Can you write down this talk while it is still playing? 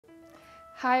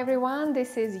Hi everyone,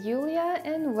 this is Yuliya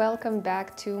and welcome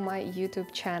back to my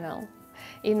YouTube channel.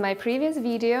 In my previous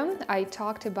video, I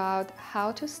talked about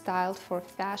how to style for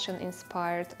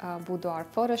fashion-inspired boudoir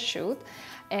photo shoot,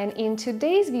 and in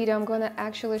today's video I'm gonna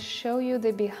actually show you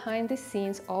the behind the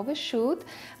scenes of a shoot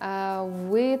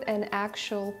with an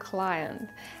actual client.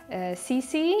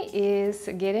 Cici is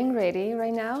getting ready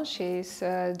right now. She's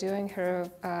doing her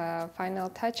final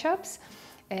touch-ups,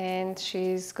 and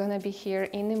she's gonna be here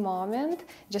in a moment.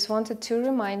 Just wanted to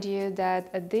remind you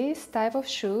that this type of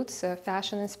shoots,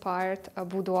 fashion-inspired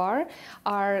boudoir,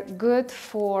 are good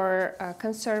for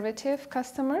conservative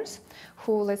customers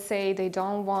who, let's say, they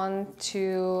don't want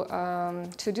to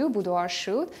do boudoir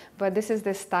shoot, but this is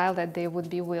the style that they would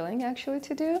be willing actually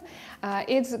to do.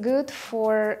 It's good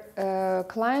for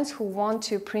clients who want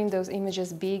to print those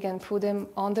images big and put them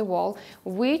on the wall,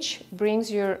 which brings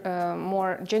your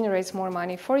generates more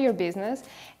money for your business,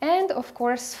 and of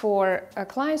course for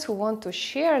clients who want to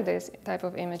share this type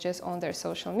of images on their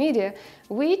social media,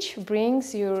 which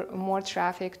brings you more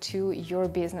traffic to your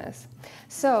business.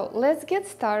 So let's get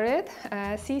started.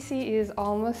 Cici is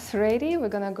almost ready. We're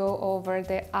gonna go over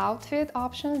the outfit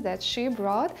options that she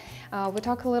brought. We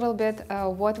talk a little bit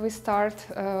what we start,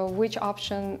 which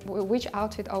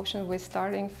outfit option we're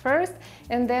starting first,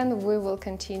 and then we will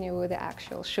continue with the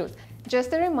actual shoot.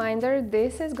 Just a reminder,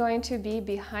 this is going to be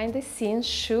behind the scenes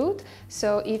shoot,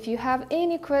 so if you have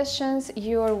any questions,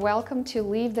 you're welcome to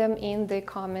leave them in the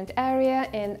comment area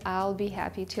and I'll be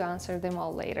happy to answer them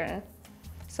all later.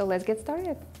 So let's get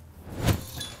started.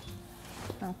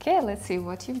 Okay, let's see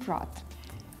what you brought.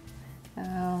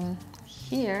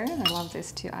 Here, I love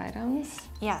these two items.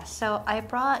 Yeah, so I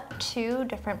brought two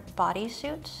different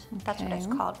bodysuits. Okay. That's what it's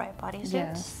called, right? Bodysuits.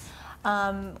 Yes.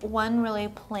 One really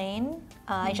plain.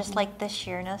 I just like the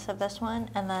sheerness of this one,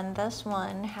 and then this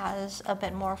one has a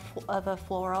bit more of a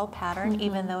floral pattern,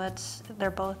 even though they're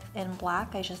both in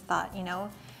black. I just thought, you know,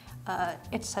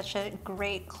 it's such a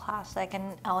great classic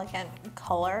and elegant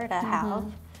color to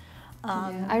have.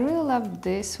 Yeah, I really love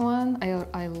this one.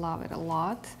 I love it a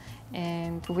lot,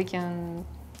 and we can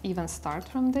even start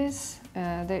from this.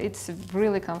 It's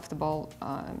really comfortable.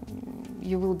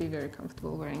 You will be very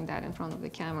comfortable wearing that in front of the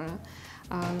camera.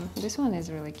 This one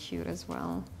is really cute as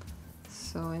well.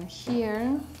 So in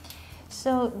here,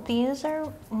 so these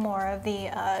are more of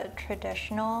the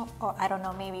traditional, or I don't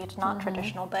know, maybe it's not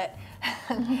traditional, but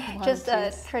just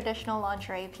traditional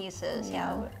lingerie pieces,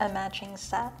 yeah, a matching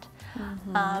set.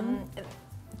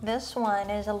 This one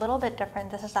is a little bit different.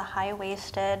 This is a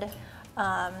high-waisted,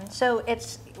 so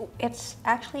it's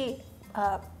actually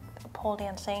pole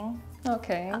dancing.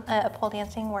 Okay. A pole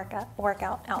dancing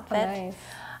workout outfit.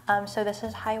 Oh, nice. So this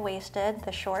is high-waisted,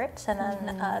 the shorts, and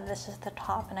then this is the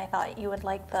top, and I thought you would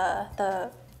like the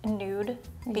nude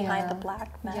behind the black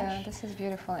mesh. Yeah, this is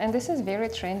beautiful, and this is very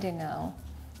trendy now.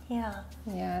 Yeah.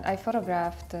 Yeah, I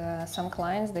photographed some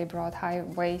clients. They brought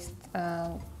high-waist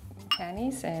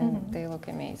panties, and they look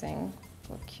amazing,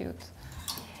 look cute.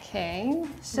 Okay,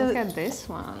 so look at this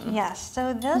one. Yes,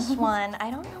 so this one,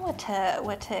 I don't know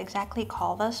what to exactly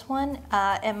call this one.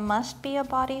 It must be a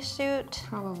bodysuit.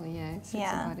 Probably, yeah, it's a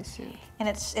bodysuit. And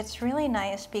it's really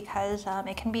nice because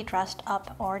it can be dressed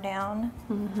up or down.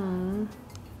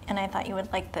 And I thought you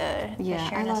would like the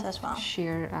sheerness as well.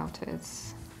 Sheer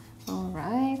outfits. All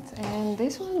right, and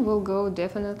this one will go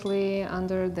definitely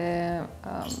under the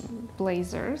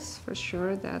blazers for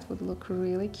sure. That would look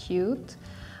really cute.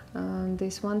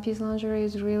 This one-piece lingerie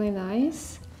is really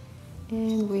nice,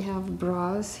 and we have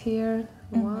bras here,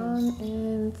 one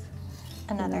and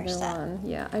another set. One.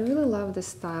 Yeah, I really love this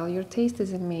style. Your taste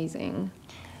is amazing.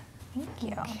 Thank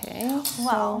you. Okay.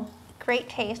 Well, great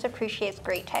taste appreciates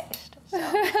great taste. So.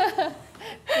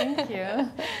 Thank you.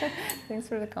 Thanks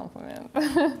for the compliment.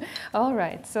 All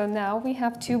right, so now we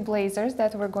have two blazers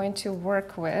that we're going to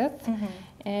work with,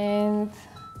 and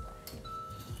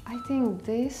I think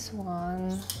this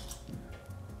one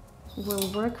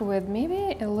will work with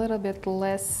maybe a little bit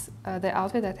less, the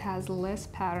outfit that has less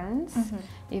patterns,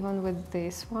 even with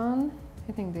this one.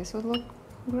 I think this would look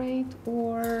great,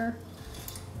 or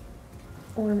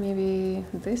maybe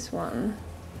this one,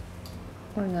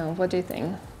 or no, what do you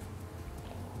think?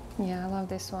 Yeah, I love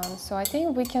this one. So I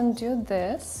think we can do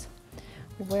this.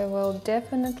 We will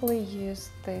definitely use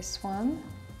this one.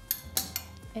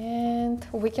 And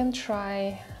we can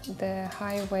try the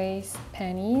high waist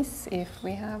panties if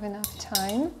we have enough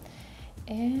time.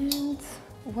 And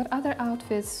what other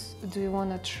outfits do you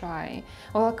want to try?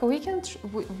 Well,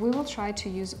 we will try to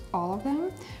use all of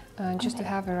them, just to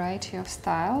have a variety of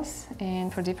styles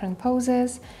and for different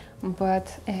poses.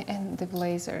 But and the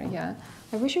blazer, yeah.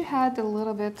 I wish you had a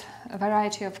little bit a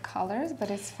variety of colors,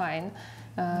 but it's fine.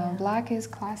 Black is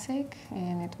classic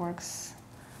and it works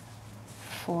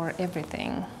for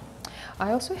everything.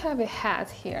 I also have a hat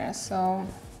here, so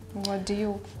what do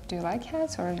you like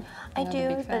hats, or I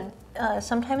do, but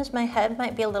sometimes my head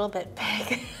might be a little bit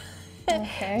big.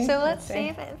 Okay. So let's see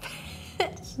if it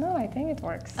fits. No, I think it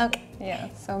works. Okay. Yeah.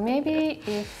 So maybe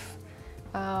if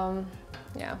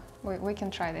yeah, we can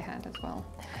try the hat as well.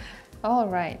 All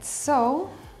right. So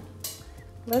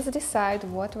let's decide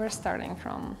what we're starting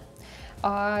from.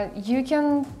 You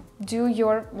can do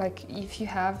your, like, if you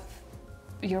have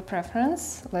your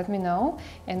preference, let me know,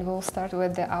 and we'll start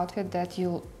with the outfit that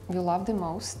you love the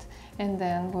most, and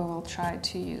then we will try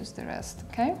to use the rest.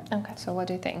 Okay? Okay. So what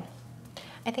do you think?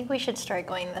 I think we should start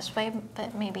going this way,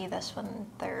 but maybe this one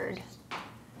third.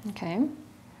 Okay.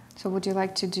 So would you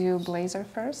like to do blazer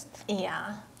first?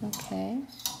 Yeah. Okay.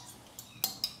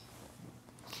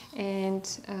 And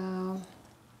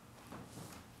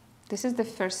this is the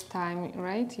first time,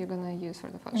 right, you're gonna use for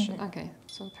the photo shoot? Okay,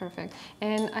 so perfect.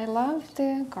 And I love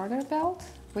the garter belt.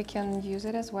 We can use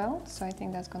it as well, so I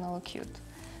think that's gonna look cute.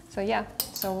 So yeah,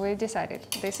 so we decided.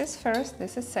 This is first,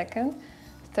 this is second,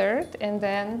 third, and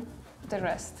then the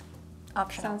rest.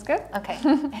 Optional. Sounds good? Okay.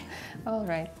 All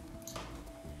right.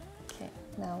 Okay,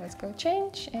 now let's go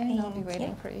change, and I'll be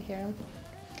waiting for you here.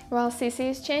 While Cici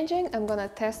is changing, I'm gonna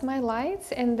test my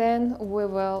lights, and then we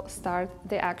will start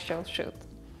the actual shoot.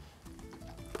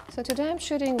 So today I'm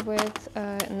shooting with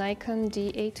Nikon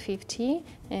D850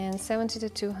 and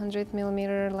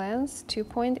 70-200mm lens,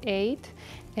 2.8,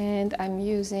 and I'm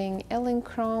using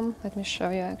Chrome. Let me show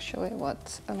you actually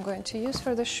what I'm going to use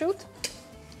for the shoot.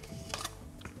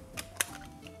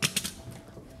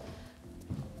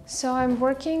 So I'm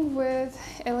working with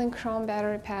Chrome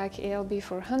battery pack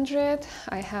ALB400.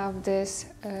 I have this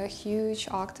huge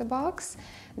octabox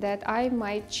that I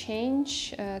might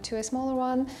change to a smaller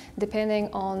one depending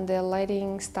on the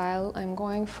lighting style I'm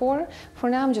going for. For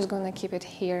now, I'm just going to keep it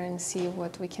here and see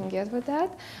what we can get with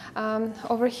that.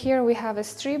 Over here we have a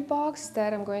strip box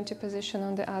that I'm going to position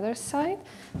on the other side.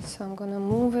 So I'm going to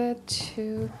move it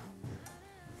to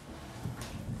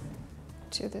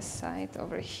the side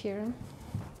over here.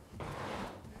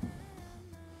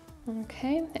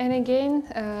 Okay, and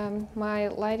again, my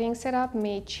lighting setup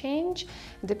may change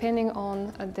depending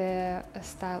on the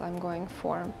style I'm going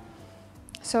for.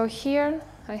 So here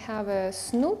I have a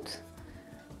snoot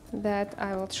that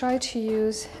I will try to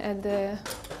use at the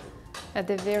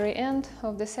very end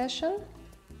of the session.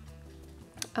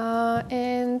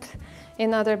 And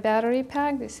another battery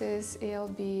pack, this is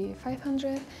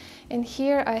ALB500. And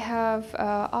here I have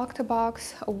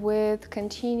octabox with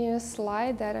continuous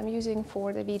slide that I'm using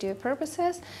for the video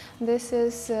purposes. This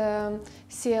is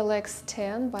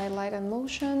CLX10 by Light and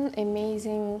Motion.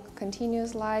 Amazing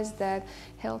continuous lights that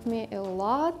help me a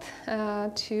lot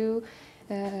to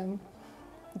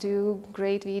do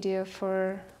great video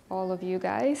for all of you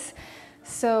guys.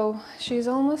 So she's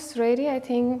almost ready. I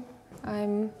think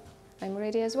I'm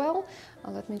ready as well.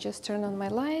 Let me just turn on my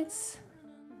lights.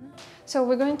 So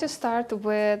we're going to start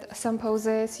with some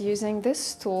poses using this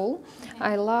stool.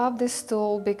 I love this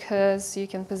stool because you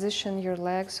can position your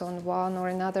legs on one or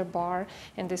another bar,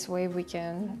 and this way we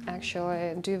can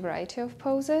actually do a variety of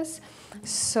poses.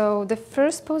 So the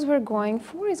first pose we're going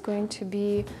for is going to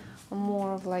be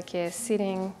more of like a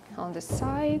sitting on the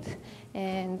side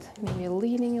and maybe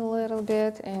leaning a little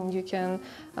bit, and you can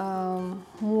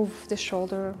move the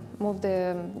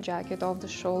jacket off the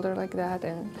shoulder like that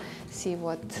and see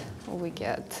what we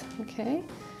get. Okay,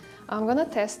 I'm gonna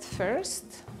test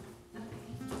first.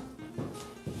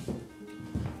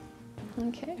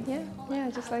 Okay, yeah,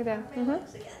 just like that.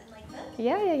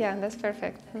 Yeah, that's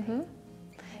perfect.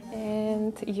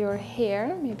 And your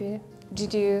hair, maybe,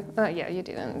 did you, yeah, you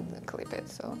didn't clip it,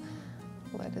 so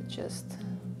let it just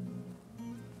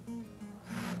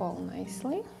fall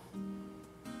nicely.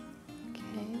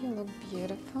 Okay, you look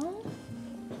beautiful.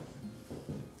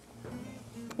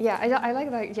 Yeah, I like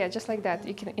that. Yeah, just like that.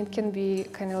 It can be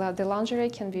kind of, the lingerie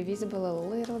can be visible a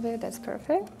little bit. That's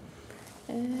perfect.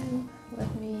 And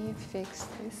let me fix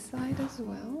this side as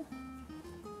well.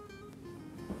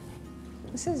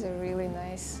 This is a really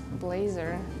nice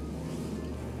blazer.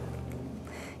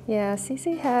 Yeah,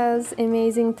 Cici has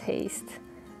amazing taste.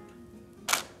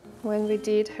 When we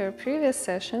did her previous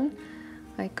session,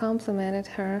 I complimented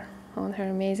her on her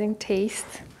amazing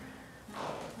taste.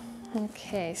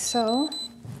 Okay, so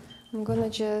I'm gonna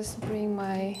just bring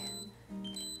my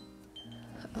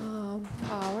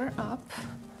power up.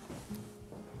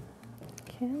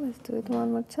 Okay, let's do it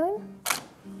one more time.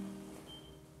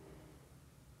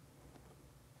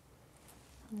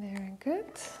 Very good.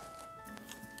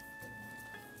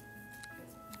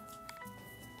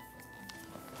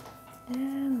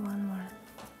 And one more.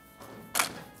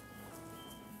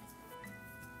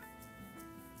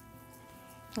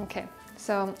 Okay,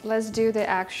 so let's do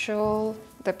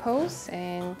the pose,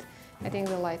 and I think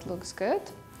the light looks good.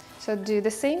 So do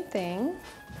the same thing.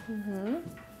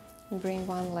 Bring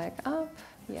one leg up.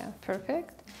 Yeah,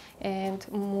 perfect. And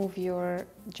move your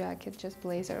jacket, just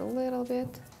blazer a little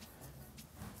bit.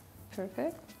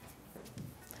 Perfect.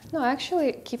 No,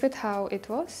 actually keep it how it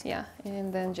was. Yeah,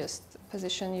 and then just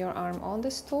position your arm on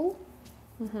the stool.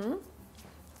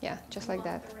 Yeah, just like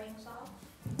that. The rings off?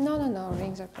 No, no, no,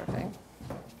 rings are perfect.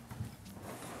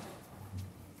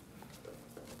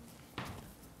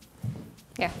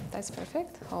 Yeah, that's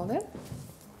perfect. Hold it.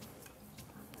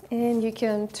 And you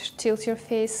can tilt your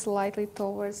face slightly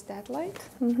towards that light.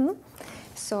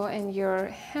 So, and your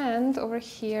hand over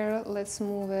here, let's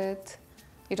move it.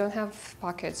 You don't have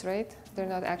pockets, right? They're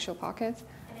not actual pockets?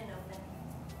 I didn't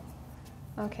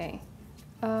open. Okay.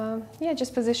 Yeah,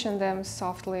 just position them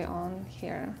softly on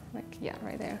here. Like, yeah,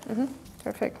 right there.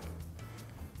 Perfect.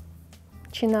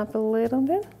 Chin up a little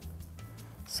bit.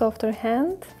 Softer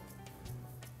hand.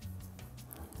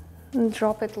 And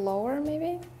drop it lower,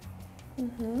 maybe.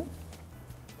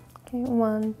 Okay,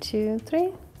 1, 2,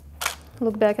 3.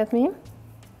 Look back at me.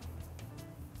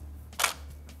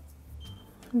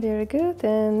 Very good,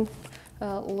 and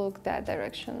look that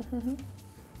direction.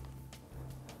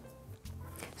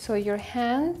 So your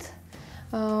hand,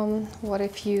 what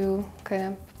if you kind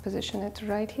of position it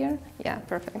right here? Yeah,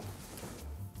 perfect.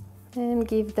 And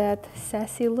give that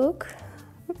sassy look.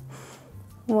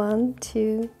 1,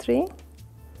 2, 3.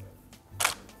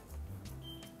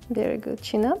 Very good,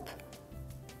 chin up.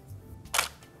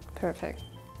 Perfect.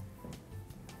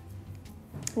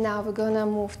 Now we're gonna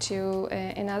move to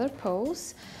another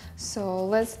pose. So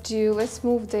let's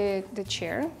move the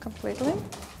chair completely.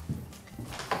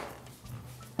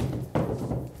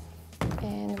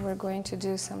 And we're going to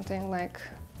do something like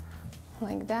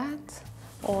that.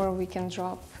 Or we can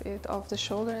drop it off the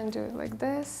shoulder and do it like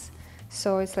this.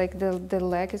 So it's like the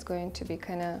leg is going to be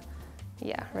kind of,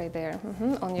 yeah, right there,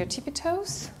 on your tippy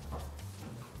toes.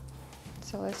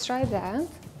 So let's try that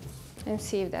and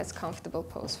see if that's a comfortable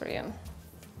pose for you.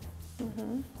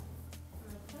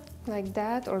 Like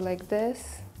that or like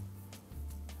this.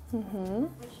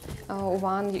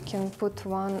 One, you can put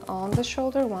one on the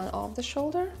shoulder, one off the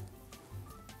shoulder.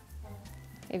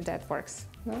 If that works.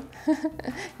 No?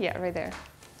 Yeah, right there.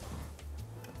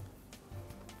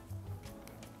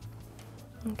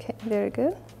 Okay, very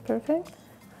good, perfect.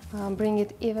 Bring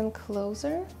it even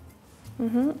closer.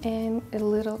 And a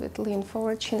little bit lean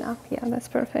forward, chin up. Yeah, that's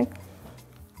perfect.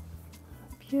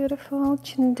 Beautiful.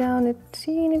 Chin down a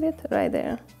teeny bit, right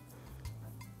there.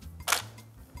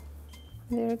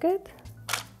 Very good.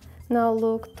 Now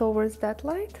look towards that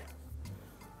light.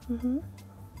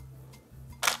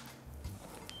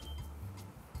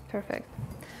 Perfect.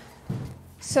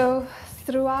 So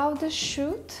throughout the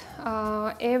shoot,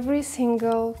 every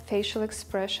single facial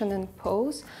expression and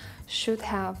pose should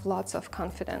have lots of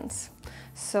confidence.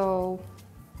 So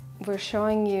we're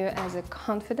showing you as a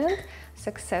confident,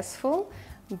 successful,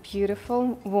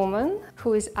 beautiful woman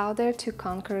who is out there to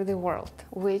conquer the world,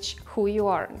 who you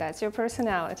are, that's your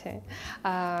personality.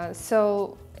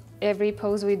 So every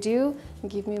pose we do,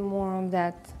 give me more of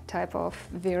that type of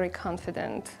very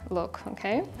confident look,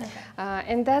 okay?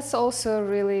 And that's also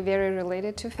really very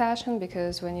related to fashion,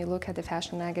 because when you look at the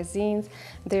fashion magazines,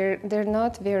 they're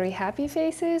not very happy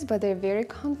faces, but they're very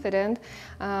confident.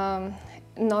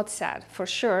 Not sad, for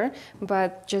sure,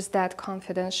 but just that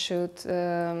confidence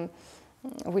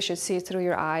we should see through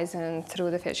your eyes and through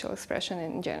the facial expression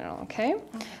in general, okay?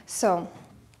 So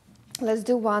let's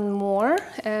do one more.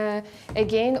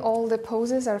 Again, all the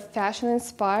poses are fashion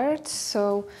inspired,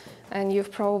 so, and you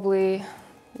probably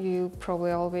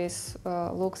always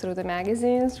look through the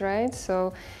magazines, right?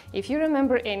 So if you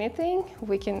remember anything,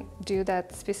 we can do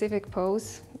that specific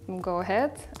pose, go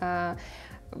ahead.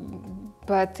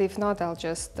 But if not, I'll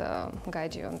just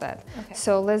guide you on that. Okay.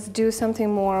 So let's do something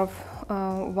more of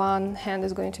one hand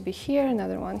is going to be here,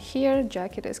 another one here.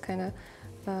 Jacket is kind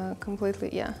of completely,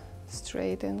 yeah,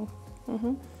 straight and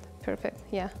perfect,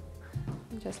 yeah,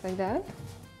 just like that.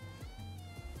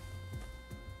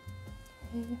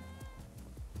 Okay.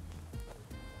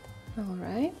 All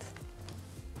right.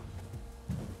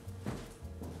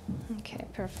 Okay,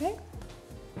 perfect.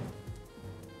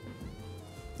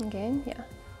 Again, yeah.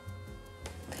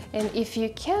 And if you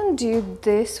can do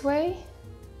this way,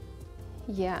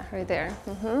 yeah, right there.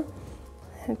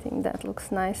 I think that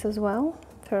looks nice as well.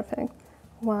 Perfect.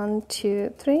 1,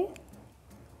 2, 3.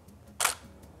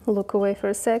 Look away for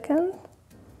a second.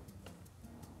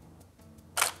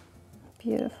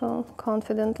 Beautiful,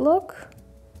 confident look.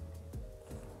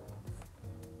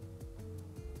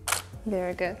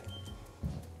 Very good.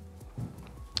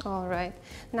 All right,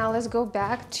 now let's go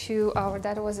back to our,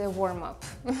 that was a warm-up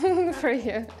for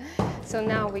you. So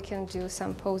now we can do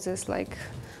some poses like,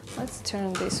 let's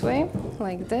turn this way,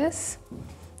 like this.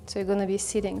 So you're gonna be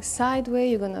sitting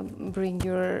sideways, you're gonna bring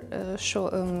your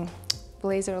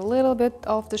blazer a little bit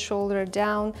off the shoulder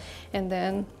down, and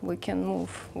then we can move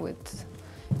with,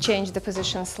 change the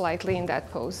position slightly in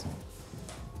that pose.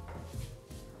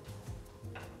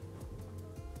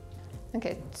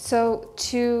 Okay, so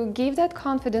to give that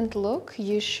confident look,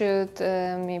 you should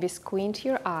maybe squint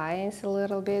your eyes a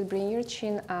little bit, bring your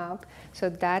chin up, so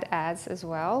that adds as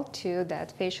well to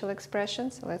that facial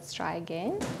expression. So let's try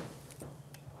again.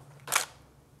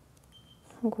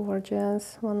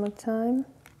 Gorgeous, one more time.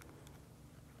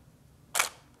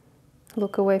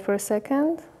 Look away for a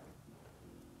second.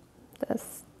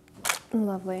 That's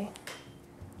lovely.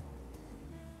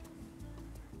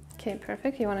 Okay,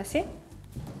 perfect. You want to see?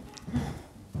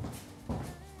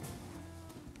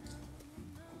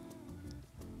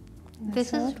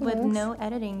 This is with no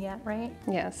editing yet, right?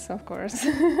 Yes, of course.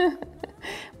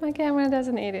 My camera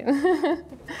doesn't eat it.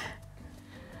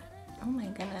 Oh my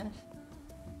goodness.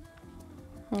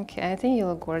 Okay, I think you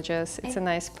look gorgeous. It's a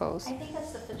nice pose. I think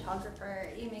that's the photographer.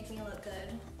 You make me look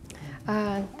good.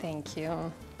 Thank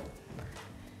you.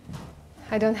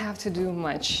 I don't have to do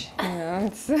much, you know,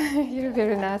 it's, you're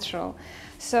very natural.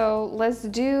 So let's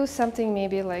do something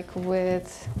maybe like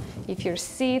with, if you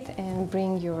sit and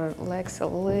bring your legs a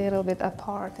little bit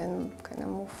apart and kind of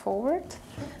move forward,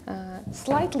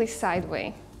 slightly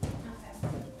sideways.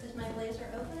 Okay. Is my blazer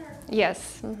open or?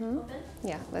 Yes. Open?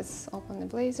 Yeah, let's open the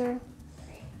blazer.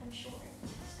 Great. I'm short,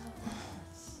 so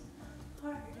it's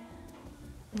hard.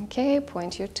 Okay,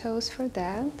 point your toes for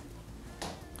that.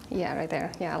 Yeah, right there.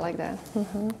 Yeah, I like that.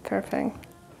 Perfect.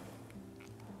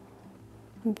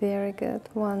 Very good.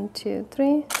 1, 2,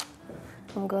 3.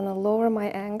 I'm gonna lower my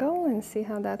angle and see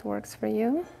how that works for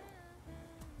you.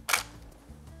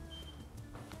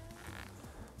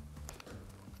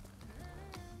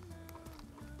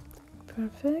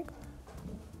 Perfect.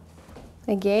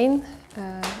 Again,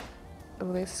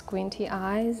 with squinty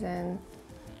eyes, and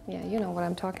yeah, you know what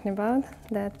I'm talking about.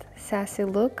 That sassy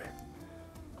look.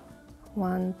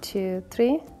 1, 2,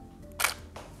 3.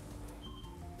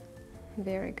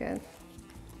 Very good.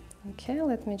 Okay,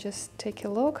 let me just take a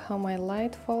look how my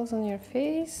light falls on your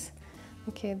face.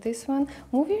 Okay, this one.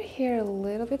 Move your hair a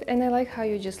little bit, and I like how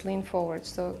you just lean forward,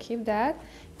 so keep that.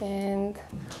 And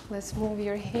let's move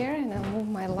your hair, and I'll move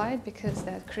my light because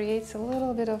that creates a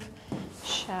little bit of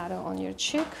shadow on your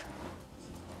cheek.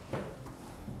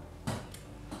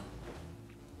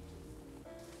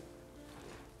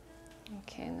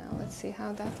 Okay, now let's see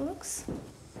how that looks.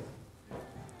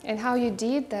 And how you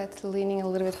did that, leaning a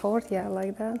little bit forward. Yeah, I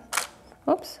like that.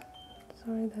 Oops,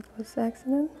 sorry, that was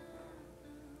accident.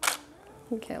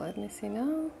 Okay, let me see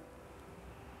now.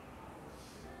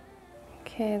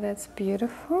 Okay, that's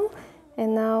beautiful.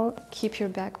 And now keep your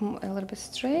back a little bit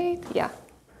straight. Yeah,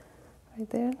 right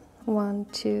there. 1,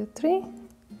 2, 3.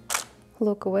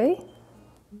 Look away.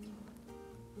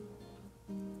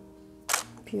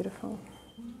 Beautiful.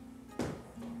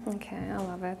 Okay, I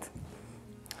love it.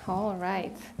 All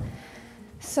right.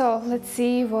 So let's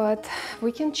see what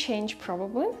we can change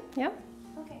probably. Yeah?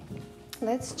 Okay.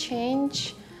 Let's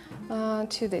change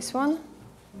to this one.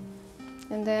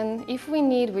 And then if we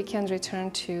need, we can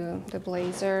return to the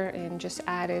blazer and just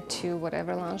add it to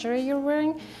whatever lingerie you're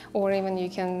wearing. Or even you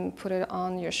can put it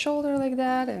on your shoulder like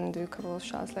that and do a couple of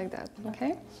shots like that,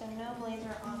 okay? So no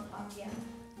blazer on top yet?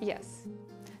 Yes.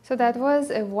 So that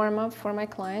was a warm-up for my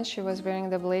client. She was wearing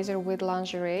the blazer with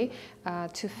lingerie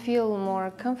to feel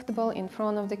more comfortable in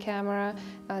front of the camera.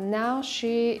 Now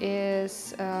she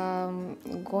is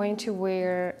going to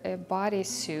wear a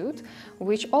bodysuit,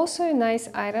 which also a nice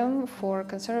item for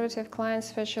conservative clients,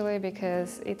 especially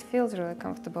because it feels really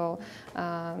comfortable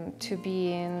to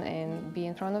be in and be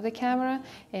in front of the camera.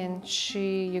 And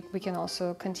we can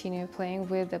also continue playing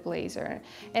with the blazer.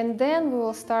 And then we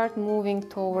will start moving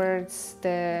towards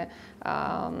the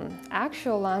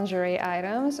actual lingerie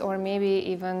items, or maybe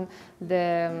even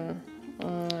the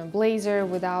blazer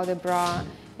without a bra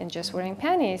and just wearing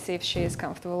panties if she is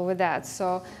comfortable with that.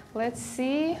 So let's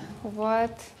see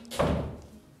what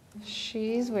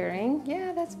she's wearing.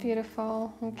 Yeah, that's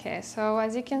beautiful. Okay, so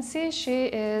as you can see, she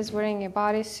is wearing a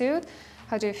bodysuit.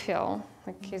 How do you feel?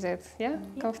 Like, is it,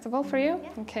 comfortable for you?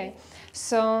 Yeah. Okay,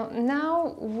 so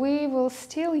now we will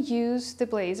still use the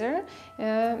blazer.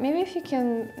 Maybe if you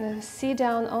can sit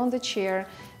down on the chair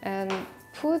and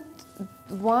put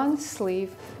one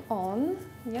sleeve on,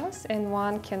 yes, and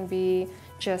one can be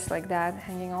just like that,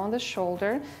 hanging on the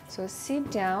shoulder. So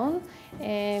sit down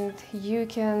and you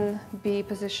can be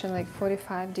positioned like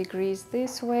 45 degrees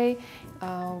this way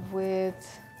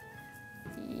with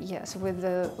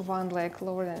the one leg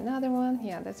lower than another one.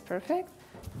 Yeah, that's perfect.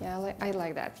 Yeah, I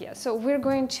like that. Yeah, so we're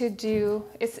going to do,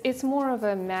 it's more of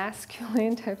a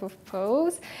masculine type of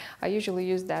pose. I usually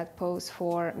use that pose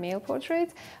for male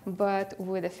portraits, but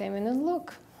with a feminine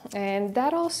look. And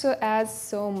that also adds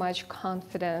so much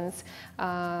confidence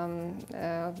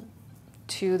to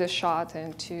the shot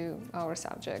and to our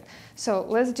subject. So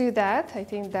let's do that. I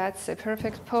think that's a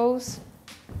perfect pose.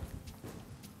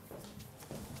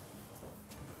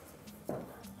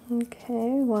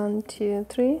 Okay, 1, 2,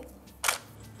 3.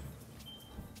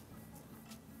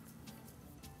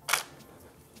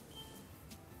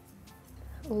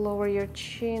 Lower your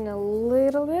chin a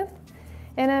little bit.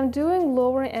 And I'm doing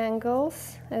lower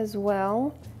angles as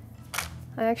well.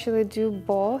 I actually do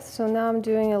both. So now I'm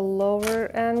doing a lower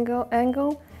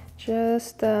angle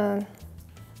just to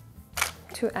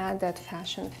add that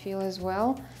fashion feel as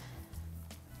well.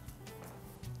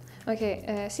 Okay,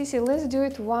 Cici, let's do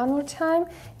it one more time.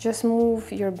 Just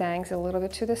move your bangs a little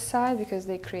bit to the side because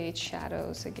they create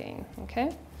shadows again,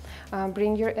 okay?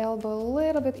 Bring your elbow a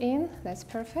little bit in. That's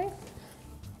perfect.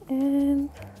 And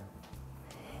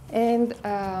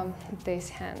this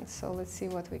hand, so let's see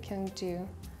what we can do.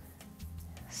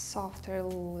 Softer a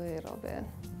little bit,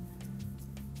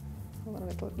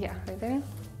 yeah, right there.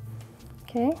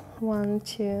 Okay, 1,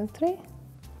 2, 3.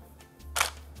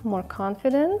 More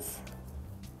confidence.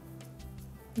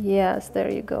 Yes,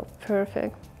 there you go,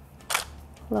 perfect.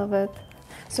 Love it.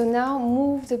 So now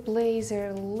move the blazer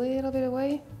a little bit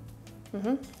away.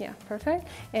 Yeah, perfect.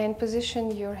 And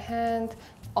position your hand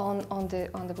on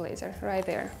the blazer right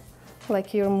there,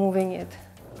 like you're moving it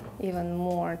even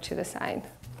more to the side.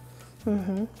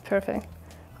 Perfect.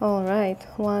 All right,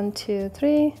 1, 2,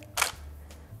 3.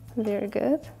 Very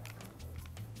good.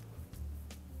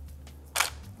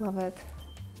 Love it.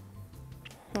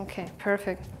 Okay,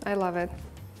 perfect. I love it.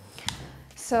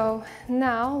 So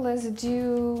now let's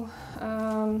do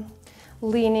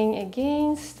leaning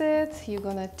against it. You're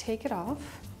gonna take it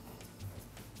off.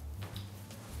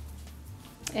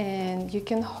 And you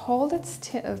can hold it,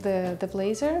 the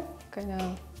blazer, kind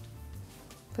of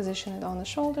position it on the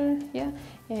shoulder, yeah,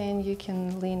 and you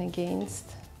can lean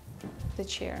against the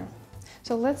chair.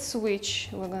 So let's switch,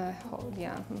 we're gonna hold,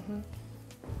 yeah.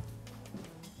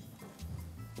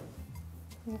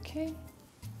 Okay.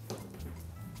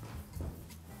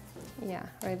 Yeah,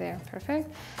 right there, perfect.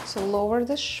 So lower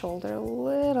the shoulder a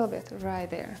little bit, right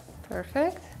there,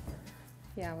 perfect.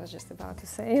 Yeah, I was just about to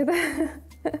say it.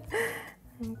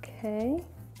 Okay,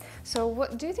 so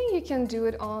what do you think you can do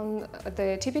it on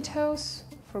the tippy toes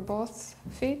for both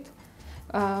feet?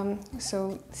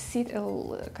 So sit a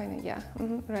little, kind of, yeah,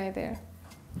 right there.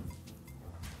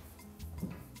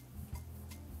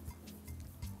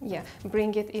 Yeah,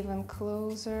 bring it even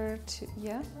closer to,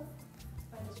 yeah,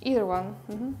 either one,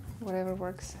 whatever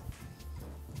works.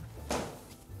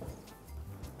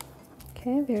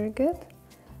 Okay, very good.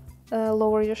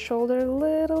 Lower your shoulder a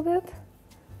little bit.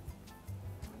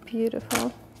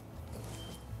 Beautiful.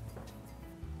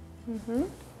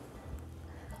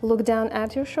 Look down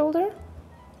at your shoulder,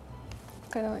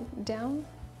 kind of like down.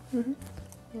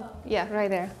 Yeah, right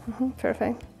there.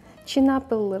 Perfect. Chin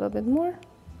up a little bit more.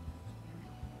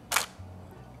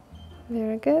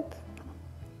 Very good.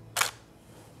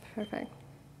 Perfect.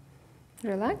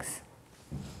 Relax.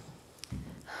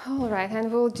 All right,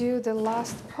 and we'll do the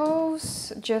last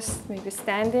pose, just maybe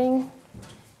standing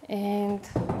and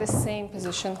the same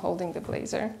position holding the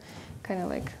blazer, kind of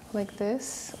like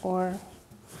this, or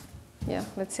yeah,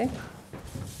 let's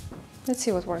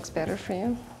see what works better for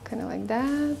you, kind of like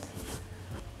that,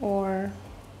 or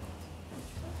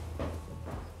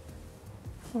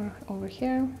over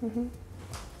here.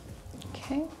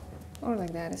 Okay, or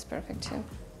like that is perfect too.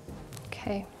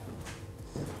 Okay,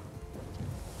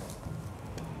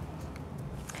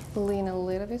 lean a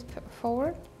little bit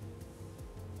forward.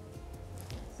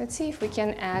 Let's see if we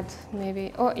can add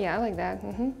maybe, oh yeah, like that.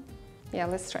 Yeah,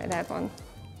 let's try that one.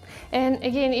 And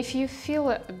again, if you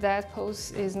feel that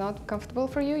pose is not comfortable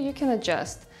for you, you can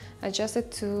adjust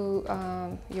it to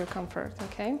your comfort,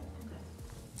 okay?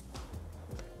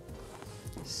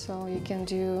 So you can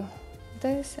do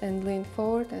this and lean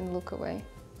forward and look away.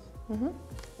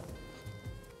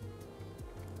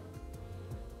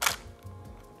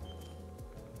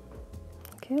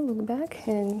 Okay, look back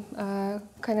and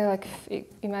kind of like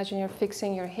imagine you're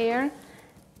fixing your hair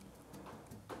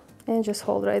and just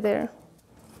hold right there.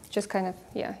 Just kind of,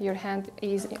 yeah, your hand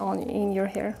is in your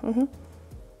hair.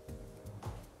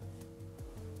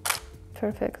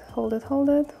 Perfect. Hold it, hold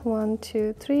it. 1,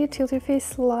 2, 3. Tilt your face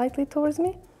slightly towards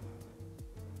me.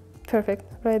 Perfect.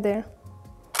 Right there.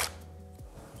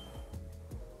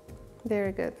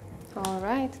 Very good. All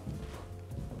right.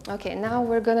 Okay, now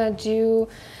we're gonna do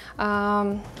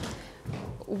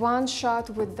one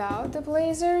shot without the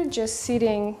blazer, just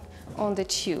sitting on the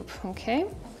tube, okay?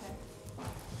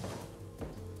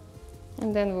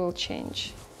 And then we'll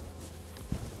change.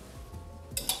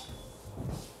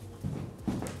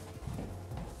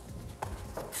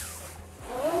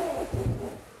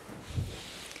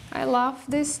 I love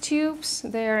these tubes,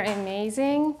 they're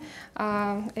amazing.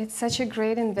 It's such a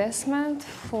great investment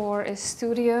for a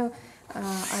studio.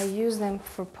 I use them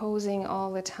for posing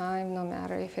all the time, no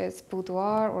matter if it's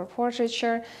boudoir or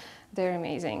portraiture. They're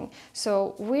amazing.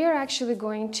 So we're actually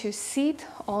going to sit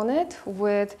on it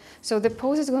with, so the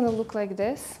pose is going to look like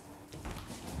this.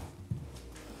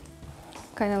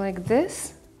 Kind of like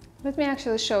this. Let me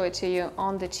actually show it to you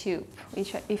on the tube,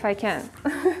 if I can,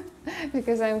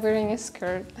 because I'm wearing a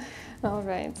skirt. All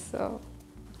right, so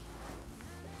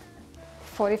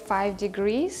 45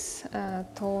 degrees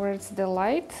towards the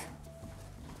light.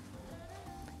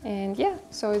 And yeah,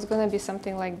 so it's gonna be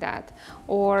something like that,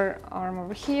 or arm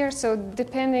over here. So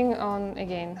depending on,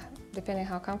 again, depending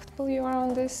how comfortable you are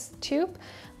on this tube,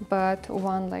 but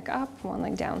one leg up, one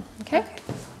leg down, okay?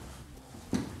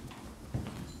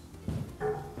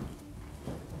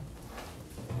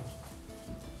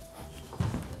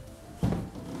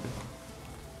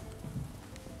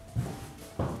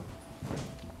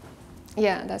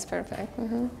 Yeah, that's perfect.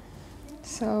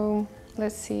 So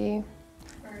let's see.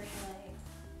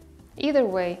 Either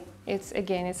way,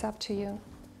 it's up to you.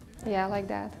 Yeah, like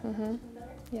that.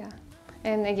 Yeah,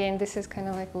 and again, this is kind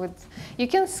of like with, you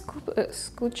can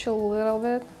scooch a little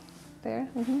bit there.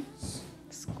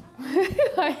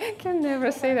 I can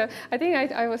never say that. I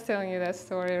think I was telling you that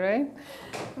story, right?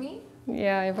 Me?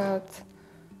 Yeah, about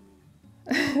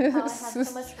How I have so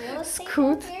much real estate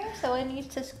down here, so I need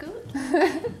to scoot?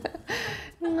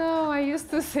 No, I used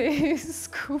to say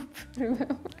scoop,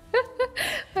 remember?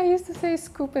 I used to say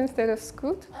scoop instead of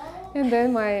scoot. Oh. And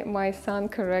then my son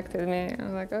corrected me.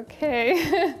 I'm like,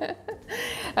 okay.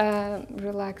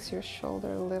 Relax your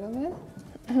shoulder a little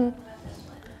bit.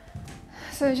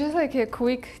 So just like a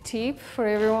quick tip for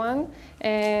everyone,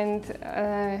 and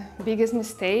biggest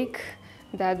mistake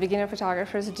that beginner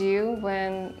photographers do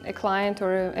when a client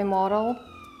or a model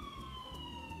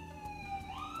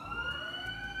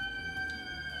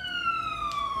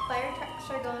fire trucks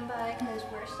are going by because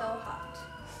we're so hot.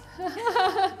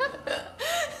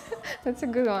 That's a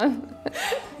good one.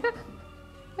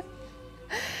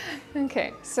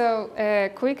 Okay, so a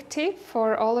quick tip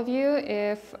for all of you,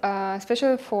 if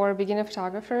especially for beginner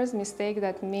photographers, mistake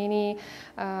that many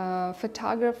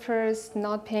photographers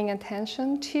not paying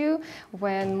attention to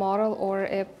when model or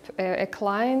a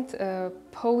client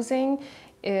posing,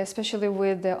 especially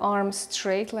with the arms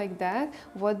straight like that,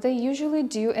 what they usually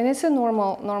do, and it's a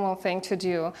normal thing to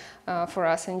do for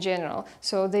us in general.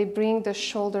 So they bring the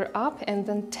shoulder up and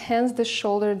then tense the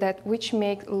shoulder, which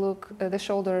make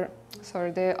the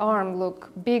arm look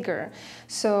bigger.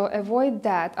 So avoid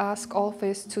that. Ask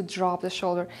always to drop the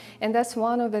shoulder, and that's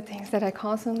one of the things that I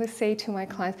constantly say to my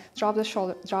clients: drop the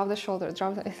shoulder, drop the shoulder,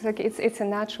 drop. It's like it's a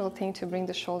natural thing to bring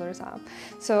the shoulders up.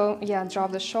 So yeah,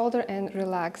 drop the shoulder and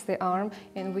relax the arm.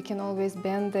 And we can always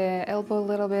bend the elbow a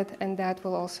little bit, and that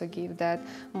will also give that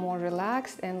more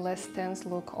relaxed and less tense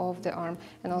look of the arm,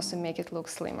 and also make it look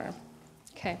slimmer.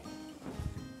 Okay,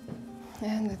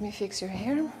 and let me fix your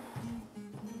hair.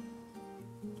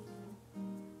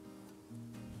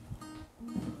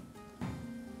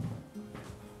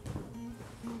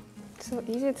 So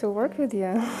easy to work with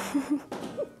you.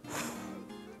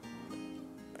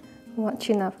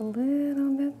 Chin up a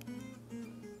little bit.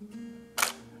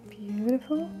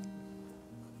 Beautiful.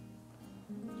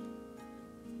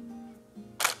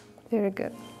 Very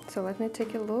good. So let me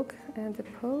take a look at the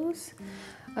pose.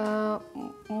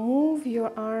 Move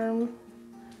your arm.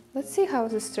 Let's see how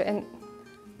this straight, and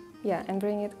yeah, and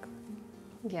bring it.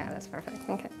 Yeah, that's perfect.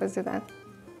 Okay, let's do that.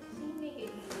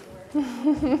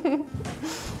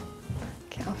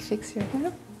 Okay, I'll fix your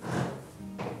hair.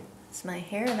 It's my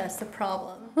hair that's the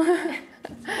problem.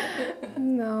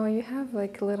 No, you have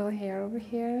like little hair over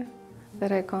here.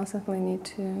 that I constantly need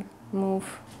to move,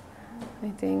 I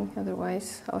think,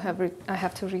 otherwise I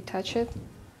have to retouch it,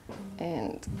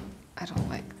 and I don't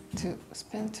like to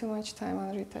spend too much time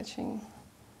on retouching.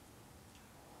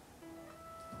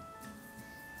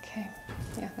 Okay,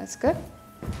 yeah, that's good.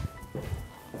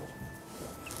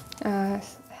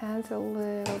 Hands a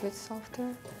little bit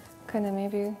softer, kind of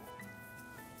maybe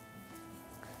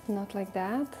not like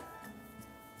that.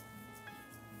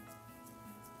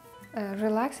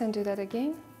 Relax and do that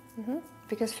again,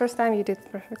 because first time you did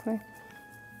perfectly.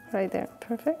 Right there,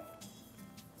 perfect.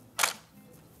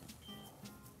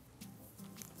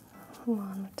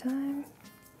 One more time.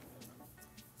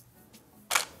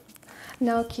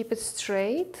 Now keep it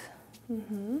straight.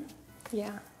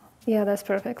 Yeah, yeah, that's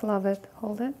perfect. Love it.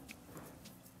 Hold it.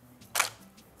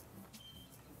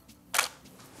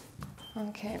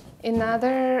 Okay,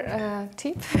 another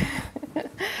tip.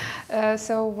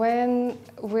 So when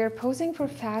we're posing for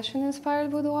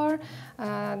fashion-inspired boudoir,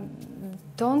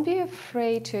 don't be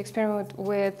afraid to experiment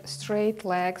with straight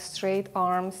legs, straight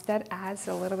arms. That adds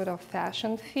a little bit of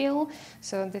fashion feel.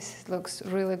 So this looks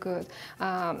really good.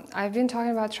 I've been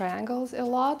talking about triangles a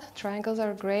lot. Triangles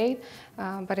are great,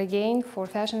 but again, for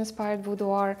fashion-inspired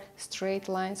boudoir, straight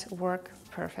lines work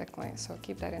perfectly. So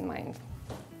keep that in mind.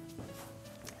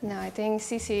 Now I think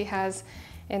Cici has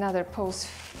another pose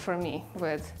for me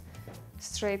with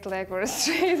straight leg or a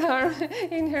straight arm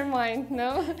in her mind.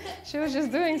 No? She was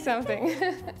just doing something.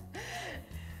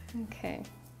 Okay.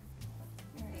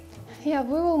 Yeah,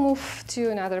 we will move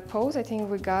to another pose. I think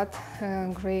we got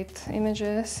great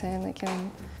images and I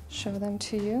can show them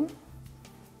to you.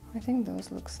 I think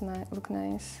those look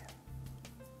nice.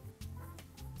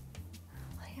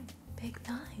 I have big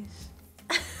thighs.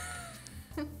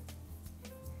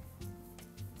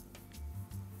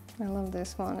 I love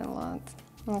this one a lot.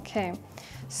 Okay,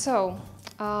 so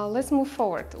let's move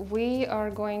forward. We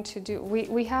are going to do,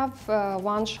 we have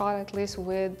one shot at least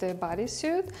with the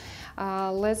bodysuit.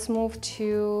 Let's move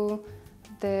to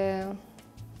the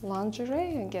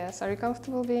lingerie, I guess. Are you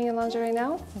comfortable being in lingerie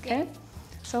now? Okay.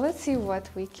 So let's see what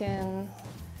we can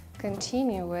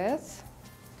continue with.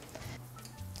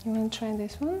 You want to try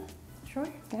this one? Sure.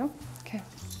 Yeah? Okay.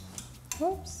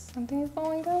 Oops, something is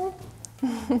falling down.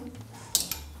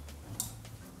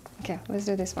 Okay, let's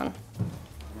do this one.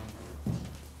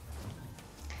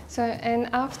 So, and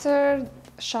after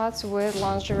shots with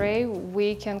lingerie,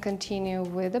 we can continue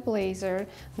with the blazer,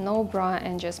 no bra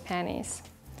and just panties.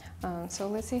 So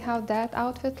let's see how that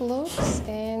outfit looks,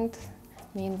 and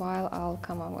meanwhile I'll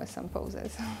come up with some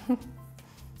poses.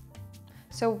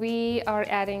 So we are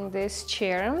adding this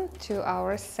chair to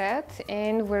our set,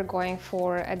 and we're going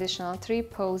for additional 3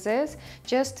 poses.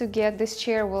 Just to get this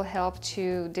chair will help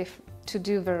to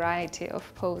do variety of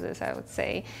poses, I would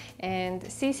say. And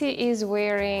Cici is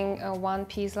wearing a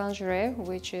one-piece lingerie,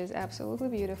 which is absolutely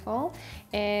beautiful.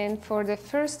 And for the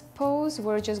first pose,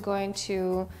 we're just going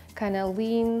to kind of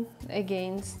lean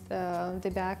against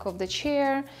the back of the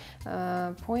chair,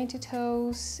 pointy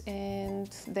toes, and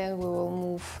then we will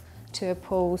move to a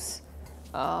pose.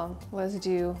 Let's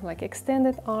do like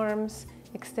extended arms,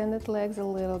 extended legs a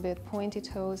little bit, pointy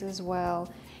toes as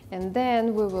well. And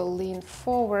then we will lean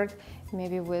forward,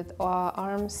 maybe with our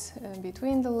arms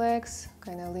between the legs,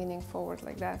 kind of leaning forward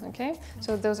like that, okay?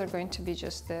 So those are going to be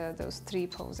just those 3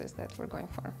 poses that we're going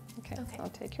for. Okay, I'll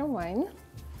take your wine.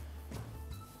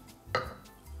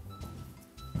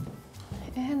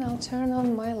 And I'll turn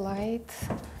on my light.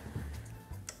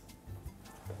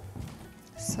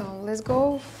 So let's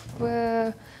go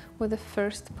with the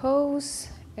first pose.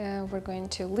 We're going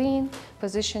to lean,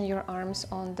 position your arms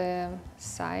on the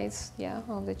sides,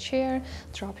 of the chair,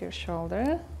 drop your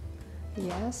shoulder.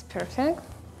 Yes, perfect.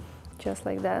 Just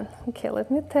like that. Okay,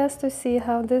 let me test to see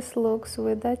how this looks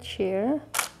with that chair.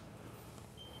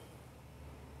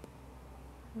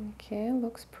 Okay,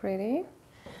 looks pretty.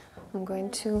 I'm going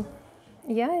to,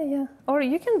 yeah. Or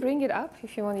you can bring it up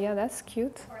if you want. Yeah, that's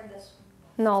cute. Or this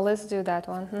one. No, let's do that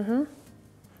one.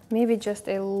 Maybe just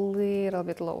a little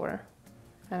bit lower.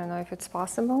 I don't know if it's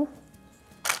possible.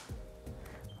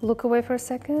 Look away for a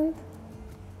second.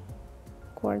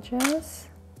 Gorgeous.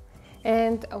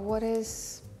 And what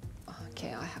is,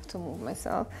 okay, I have to move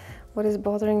myself. What is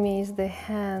bothering me is the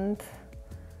hand.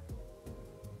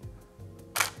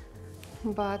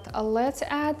 But let's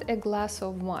add a glass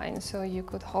of wine. So you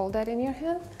could hold that in your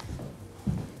hand.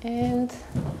 And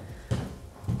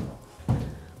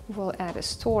we'll add a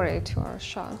story to our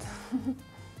shot.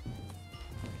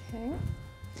 Okay.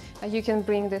 You can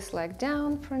bring this leg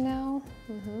down for now.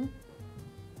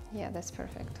 Yeah, that's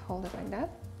perfect. Hold it like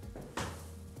that.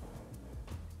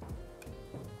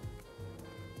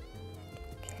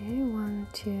 Okay, 1,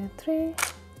 2, 3.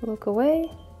 Look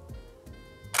away.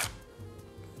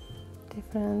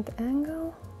 Different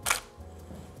angle.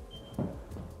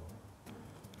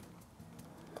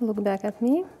 Look back at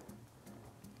me.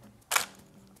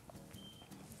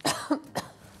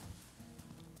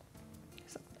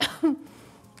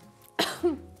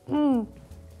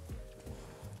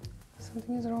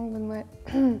 Something is wrong with my...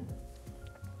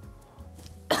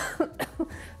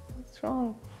 What's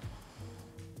wrong?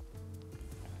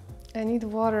 I need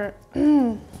water.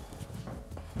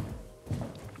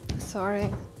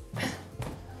 Sorry.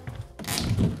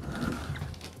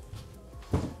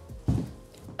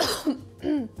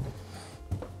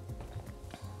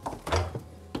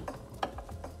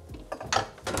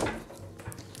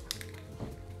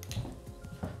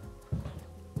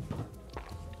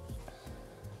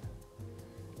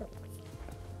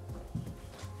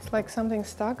 It's like something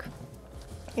stuck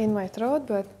in my throat,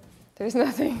 but there's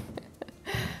nothing.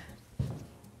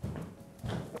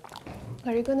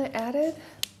 Are you gonna add it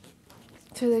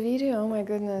to the video? Oh my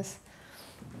goodness.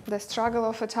 The struggle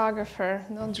of a photographer,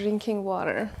 not drinking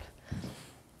water.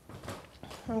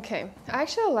 Okay, I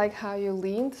actually like how you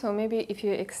leaned, so maybe if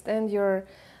you extend your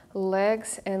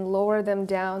legs and lower them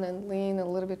down and lean a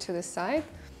little bit to the side.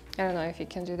 I don't know if you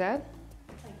can do that.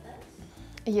 Like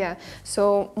this? Yeah,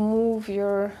 so move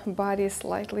your body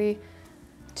slightly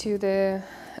to the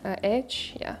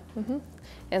edge, yeah.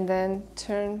 And then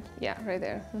turn, yeah, right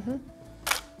there.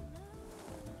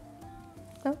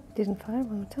 Oh, didn't fire,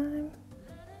 one more time.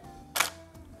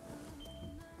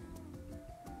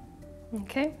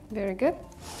 Okay, very good.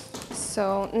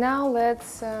 So now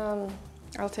let's,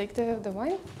 I'll take the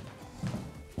wine.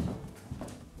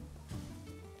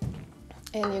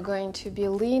 And you're going to be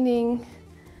leaning,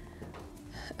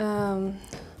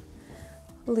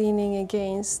 leaning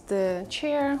against the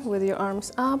chair with your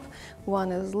arms up.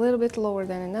 One is a little bit lower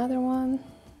than another one.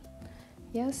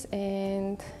 Yes,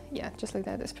 and yeah, just like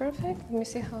that is perfect. Let me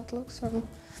see how it looks from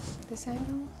this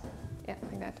angle. Yeah,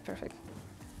 like that, perfect.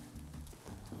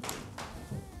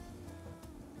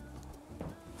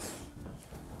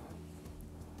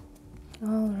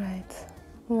 All right,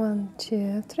 1,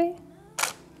 2, 3.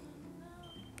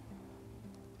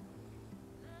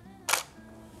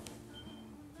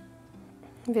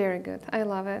 Very good, I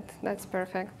love it, that's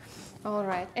perfect. All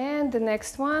right, and the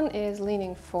next one is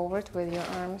leaning forward with your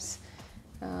arms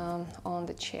on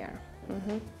the chair.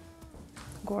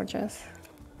 Gorgeous.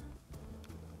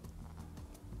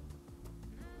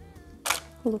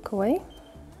 Look away.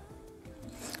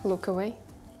 Look away.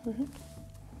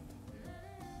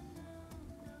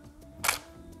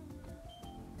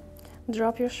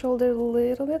 Drop your shoulder a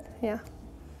little bit, yeah.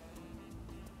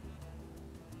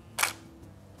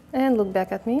 And look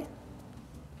back at me.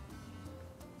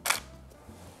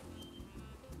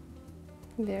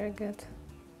 Very good.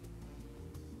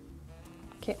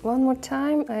 Okay, one more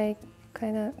time. I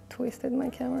kind of twisted my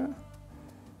camera.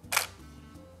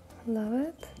 Love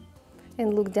it.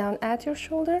 And look down at your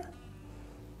shoulder.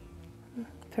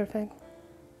 Perfect.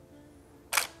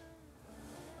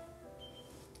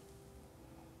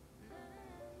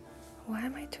 Why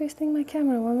am I twisting my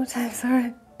camera? One more time,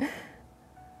 sorry.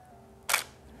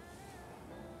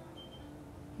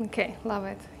 Okay, love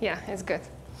it. Yeah, it's good.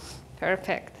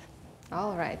 Perfect.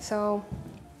 All right, so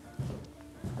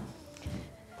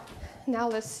now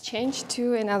let's change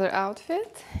to another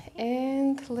outfit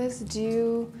and let's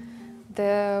do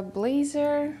the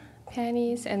blazer,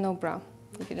 panties, and no bra,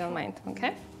 if you don't mind,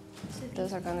 okay?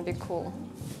 Those are gonna be cool.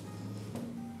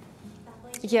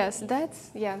 Yes,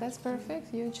 that's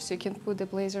perfect. You can put the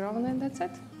blazer on and that's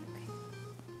it.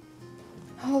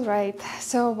 All right,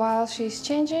 so while she's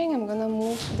changing, I'm gonna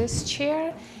move this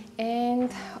chair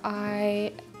and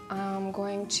I am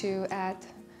going to add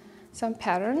some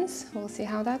patterns. We'll see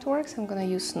how that works. I'm gonna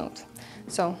use Snoot.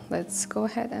 So let's go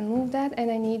ahead and move that, and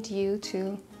I need you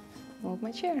to move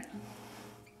my chair.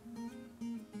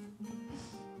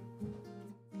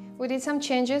 We did some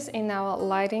changes in our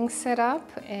lighting setup,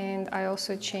 and I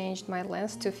also changed my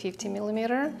lens to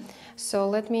 50mm. So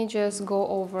let me just go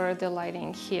over the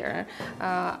lighting here.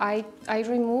 I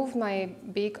removed my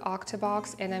big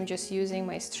octabox and I'm just using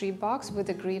my strip box with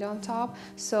the grid on top.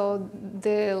 So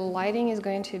the lighting is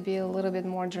going to be a little bit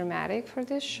more dramatic for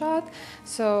this shot.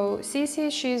 So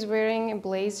Cece, she's wearing a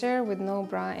blazer with no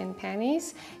bra and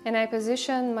panties, and I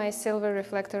positioned my silver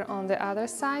reflector on the other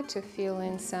side to fill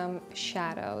in some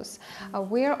shadows.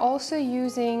 We're also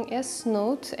using a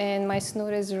snoot, and my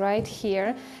snoot is right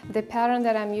here. The pattern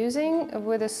that I'm using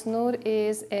with a snoot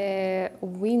is a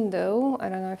window. I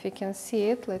don't know if you can see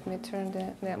it. Let me turn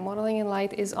the modeling and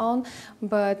light is on,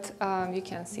 but you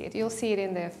can see it. You'll see it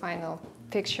in the final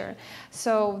picture.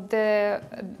 So the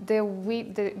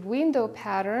window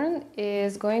pattern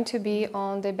is going to be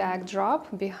on the backdrop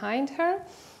behind her.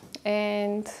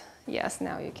 And yes,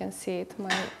 now you can see it.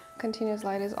 My continuous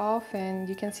light is off and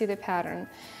you can see the pattern.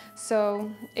 So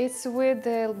it's with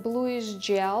the bluish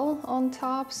gel on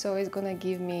top, so it's gonna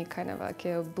give me kind of like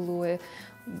a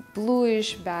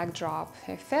bluish backdrop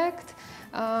effect.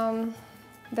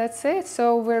 That's it.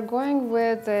 So we're going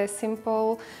with a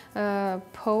simple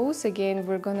pose. Again,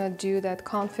 we're gonna do that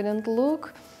confident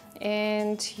look,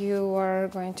 and you are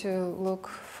going to look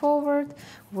forward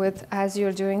with, as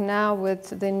you're doing now,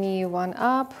 with the knee one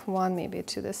up, one maybe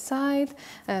to the side,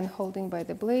 and holding by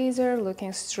the blazer,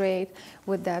 looking straight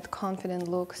with that confident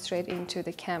look straight into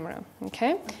the camera.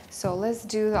 Okay, so let's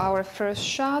do our first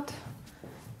shot.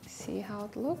 See how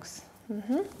it looks.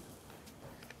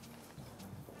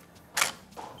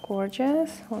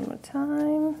 Gorgeous. One more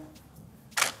time.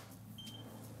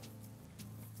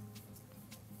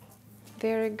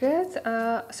 Very good.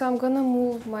 So I'm gonna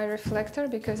move my reflector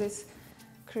because it's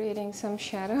creating some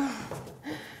shadow.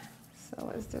 So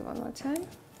let's do one more time.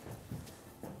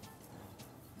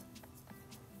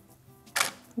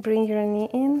 Bring your knee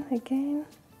in again.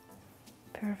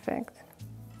 Perfect.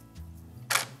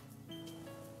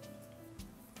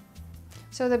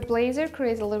 So the blazer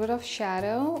creates a little bit of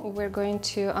shadow. We're going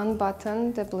to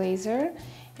unbutton the blazer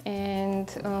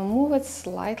and move it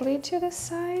slightly to the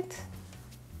side.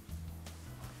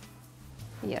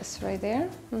 Yes, right there.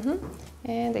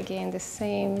 And again, the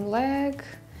same leg.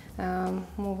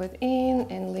 Move it in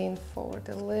and lean forward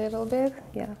a little bit.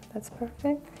 Yeah, that's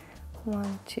perfect.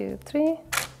 1, 2, 3.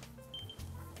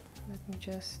 Let me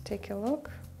just take a look.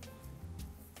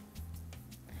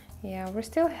 Yeah, we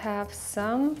still have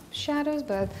some shadows,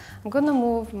 but I'm gonna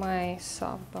move my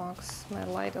softbox, my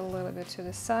light a little bit to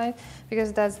the side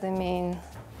because that's the main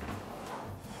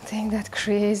thing that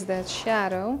creates that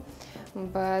shadow.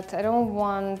 But I don't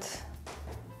want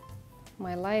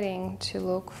my lighting to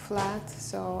look flat,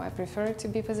 so I prefer it to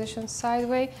be positioned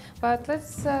sideways. But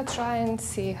let's try and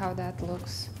see how that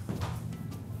looks.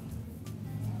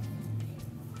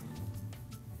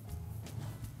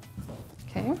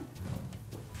 Okay.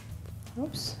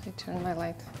 Oops, I turned my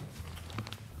light.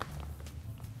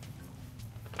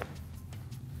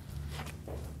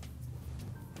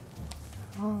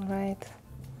 All right.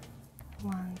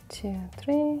 1, 2,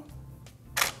 3.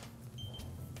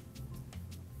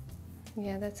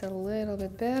 Yeah, that's a little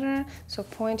bit better. So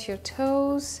point your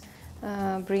toes,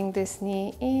 bring this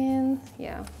knee in.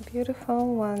 Yeah,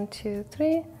 beautiful. 1, 2,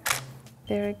 3.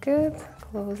 Very good.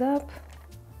 Close up.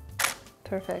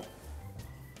 Perfect.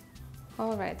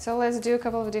 All right, so let's do a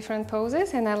couple of different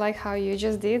poses, and I like how you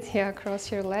just did, yeah,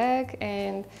 cross your leg,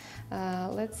 and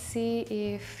let's see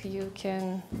if you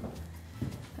can,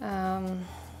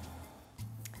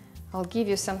 I'll give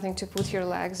you something to put your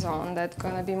legs on that's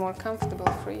gonna be more comfortable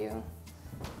for you.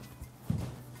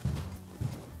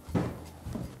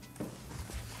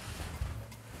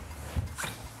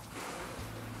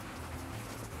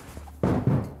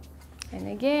 And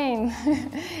again,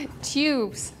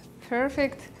 tubes,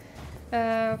 perfect.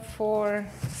 For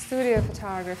studio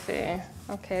photography.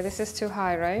 Okay, this is too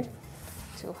high, right?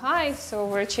 Too high, so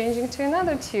we're changing to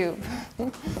another tube.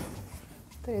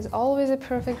 There is always a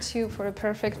perfect tube for a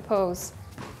perfect pose.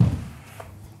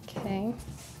 Okay,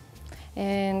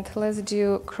 and let's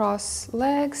do cross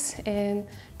legs and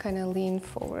kind of lean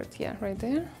forward. Yeah, right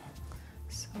there.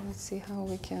 So let's see how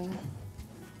we can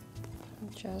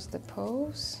adjust the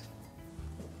pose.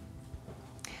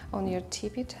 On your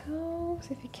tippy toes,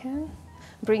 if you can.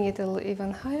 Bring it a little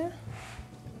even higher.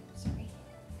 Sorry.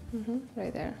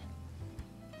 Right there.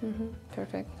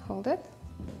 Perfect. Hold it.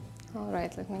 All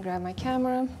right, let me grab my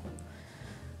camera.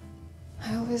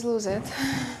 I always lose it.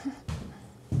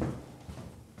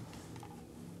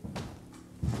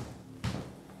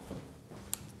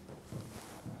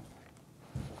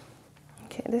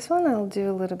 Okay, this one I'll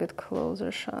do a little bit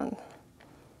closer shot.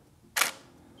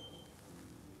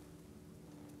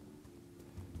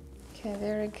 Okay,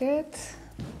 very good.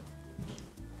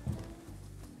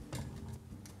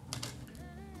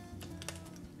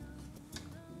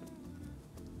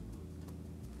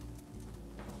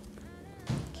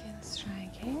 Okay, let's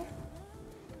try again.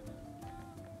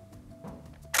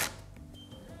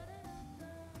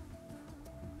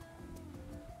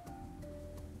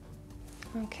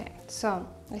 Okay, so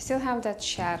I still have that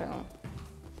shadow.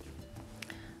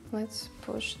 Let's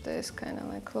push this kind of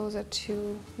like closer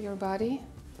to your body.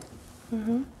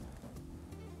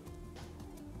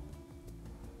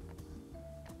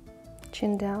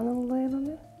 Chin down a little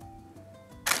bit.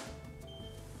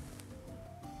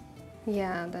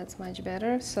 Yeah, that's much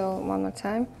better. So one more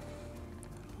time.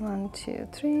 1, 2,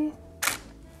 3.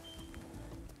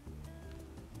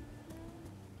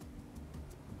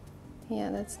 Yeah,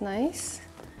 that's nice.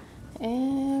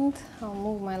 And I'll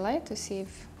move my light to see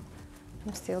if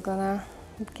I'm still gonna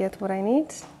get what I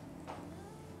need.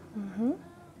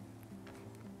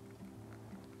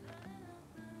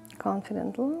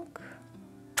 Confident look.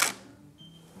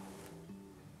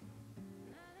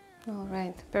 All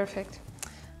right, perfect.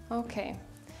 Okay,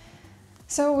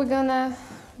 so we're gonna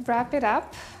wrap it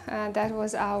up. That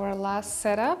was our last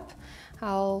setup.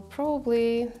 I'll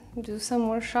probably do some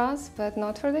more shots, but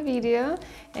not for the video,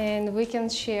 and we can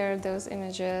share those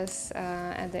images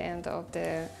at the end of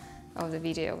the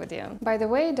video with you. By the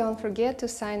way, don't forget to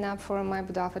sign up for my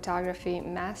Boudoir photography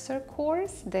master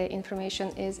course. The information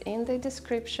is in the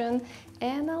description,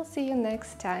 and I'll see you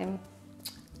next time.